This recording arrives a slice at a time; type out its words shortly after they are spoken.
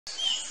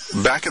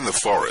Back in the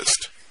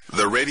forest,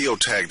 the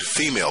radio-tagged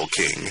female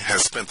king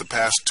has spent the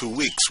past 2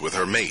 weeks with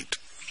her mate.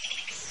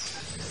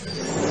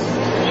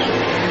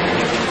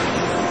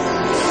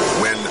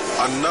 When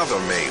another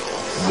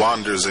male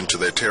wanders into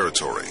their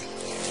territory.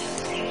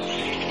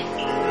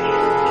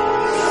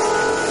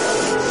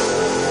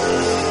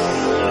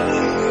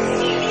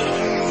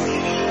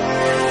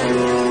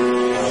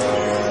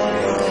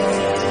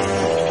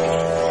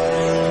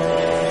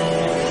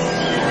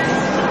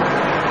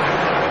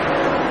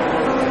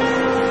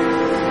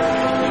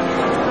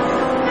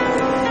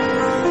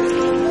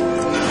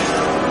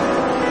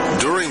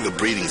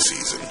 Breeding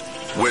season,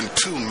 when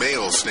two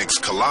male snakes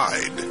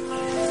collide,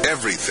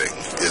 everything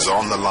is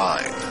on the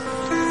line.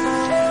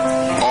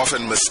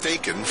 Often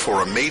mistaken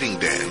for a mating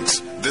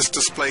dance, this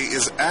display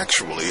is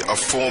actually a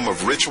form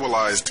of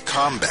ritualized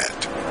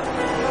combat.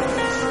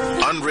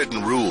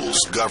 Unwritten rules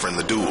govern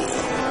the duel,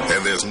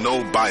 and there's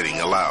no biting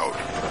allowed.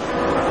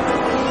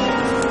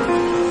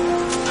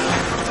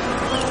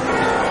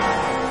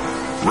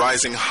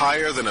 Rising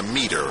higher than a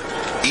meter,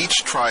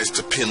 each tries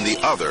to pin the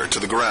other to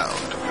the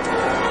ground.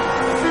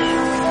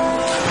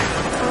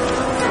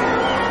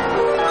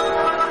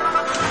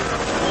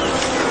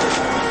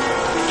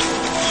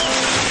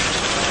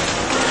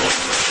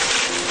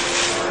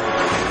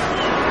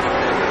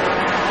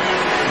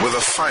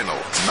 Final,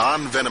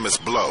 non-venomous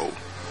blow,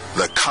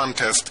 the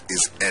contest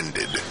is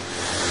ended.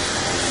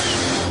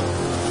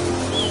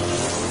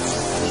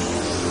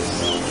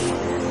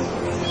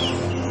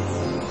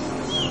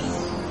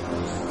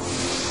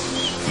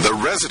 The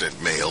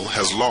resident male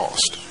has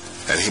lost,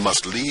 and he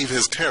must leave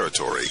his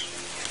territory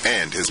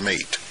and his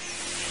mate.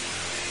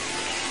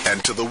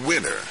 And to the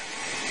winner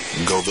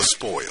go the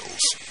spoils.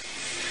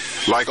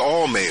 Like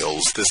all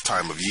males this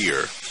time of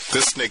year,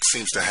 this snake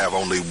seems to have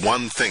only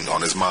one thing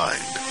on his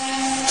mind: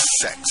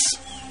 sex.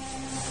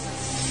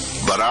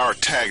 But our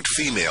tagged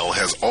female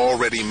has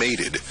already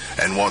mated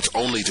and wants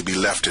only to be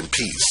left in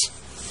peace.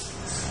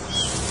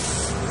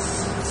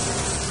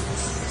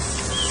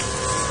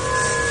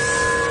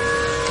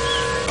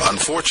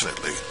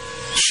 Unfortunately,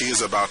 she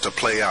is about to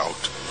play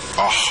out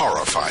a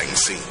horrifying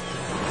scene.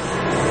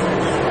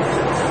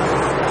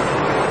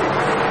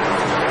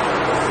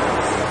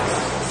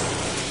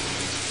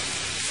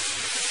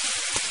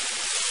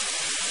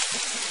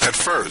 At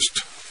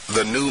first,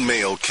 the new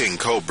male king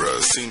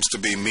cobra seems to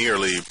be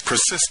merely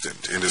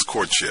persistent in his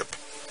courtship,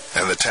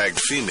 and the tagged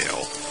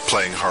female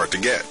playing hard to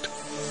get.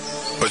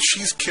 But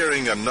she's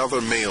carrying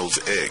another male's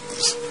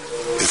eggs.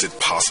 Is it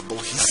possible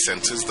he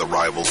senses the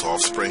rival's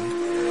offspring?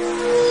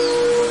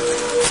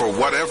 For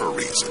whatever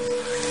reason,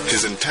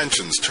 his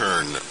intentions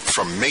turn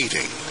from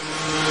mating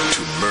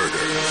to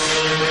murder.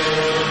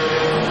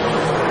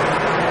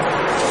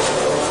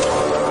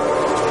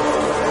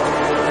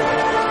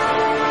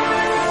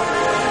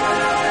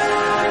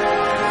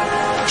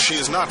 She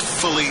is not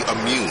fully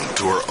immune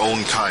to her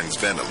own kind's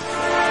venom,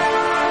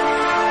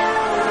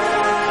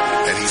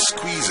 and he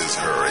squeezes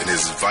her in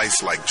his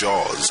vice-like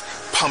jaws,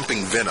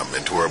 pumping venom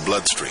into her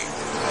bloodstream.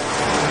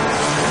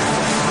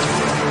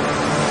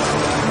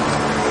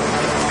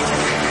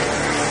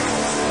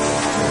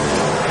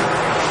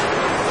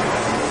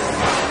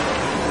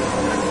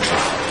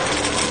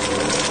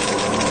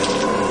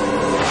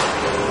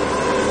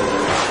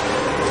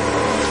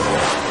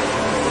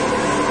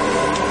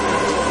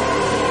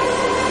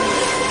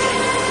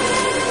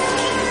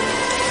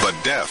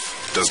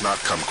 Death does not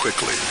come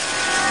quickly.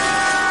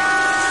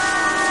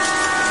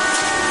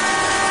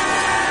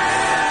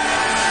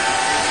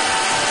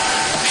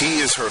 He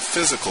is her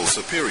physical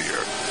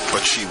superior,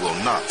 but she will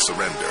not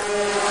surrender.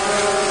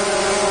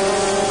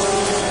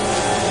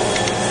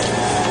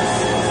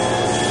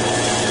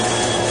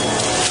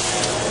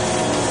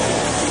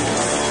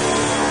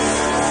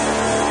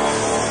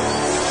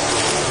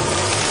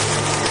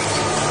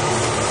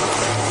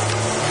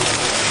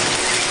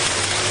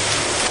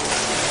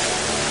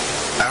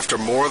 After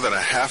more than a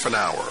half an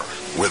hour,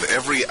 with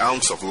every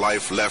ounce of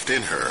life left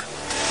in her,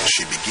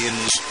 she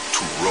begins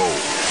to roll.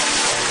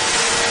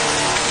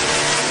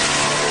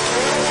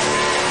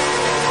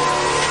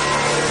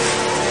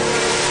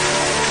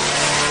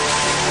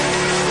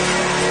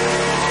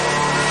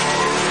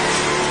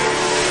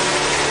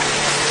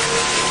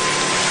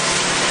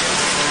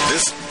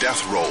 This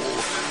death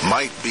roll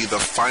might be the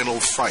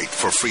final fight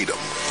for freedom,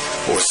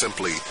 or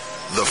simply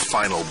the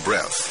final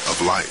breath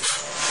of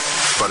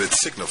life, but it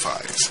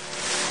signifies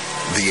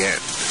the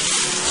end.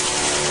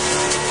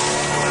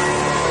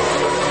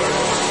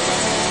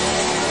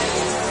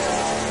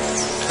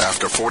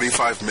 After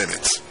 45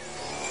 minutes,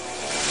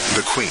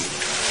 the queen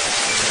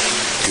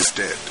is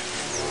dead.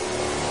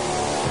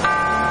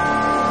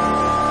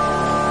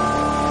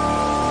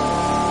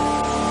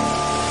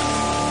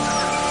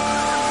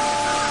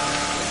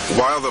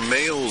 While the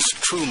male's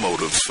true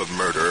motives for the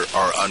murder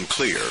are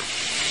unclear,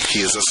 he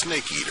is a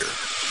snake eater,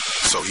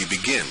 so he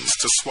begins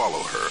to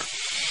swallow her.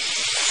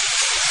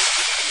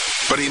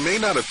 But he may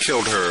not have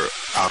killed her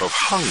out of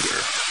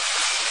hunger.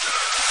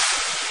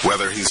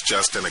 Whether he's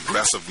just an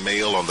aggressive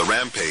male on the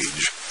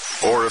rampage,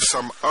 or if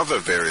some other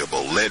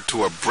variable led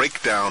to a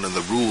breakdown in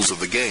the rules of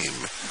the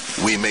game,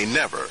 we may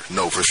never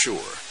know for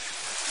sure.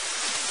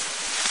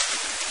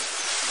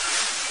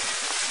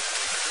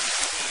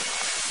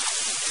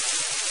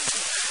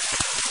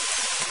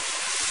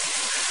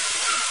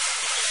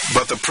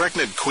 But the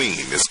pregnant queen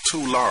is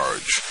too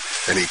large,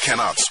 and he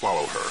cannot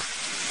swallow her.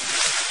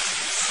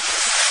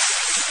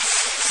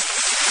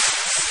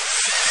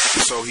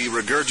 So he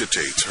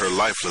regurgitates her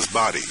lifeless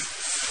body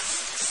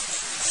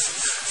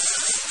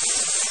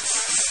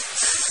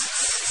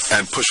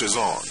and pushes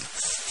on.